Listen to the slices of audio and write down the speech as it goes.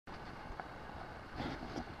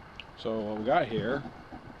So what we got here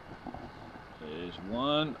is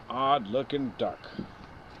one odd looking duck.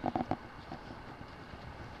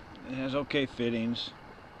 It has okay fittings.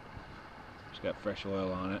 It's got fresh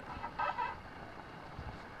oil on it.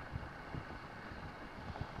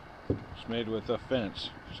 It's made with a fence,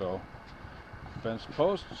 so fence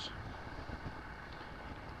posts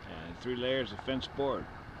and 3 layers of fence board,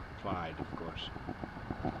 plied of course.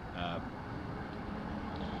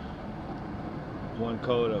 1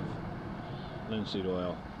 coat of linseed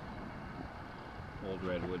oil, old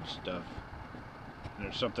redwood stuff. And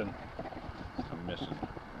there's something I'm missing.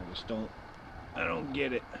 I don't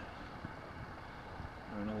get it.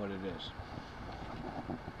 I don't know what it is.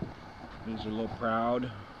 These are a little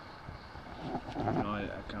proud. You know, I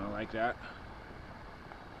kind of like that.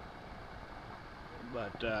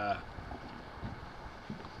 But I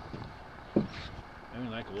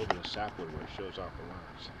even like a little bit of sapwood where it shows off the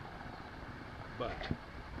lines. But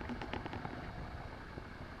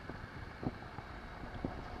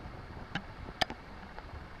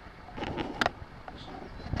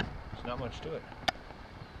there's not much to it.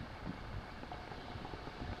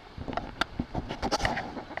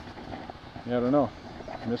 Yeah, I don't know.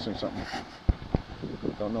 I'm missing something.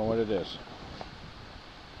 Don't know what it is.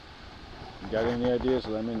 If you got any ideas,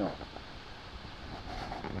 let me know.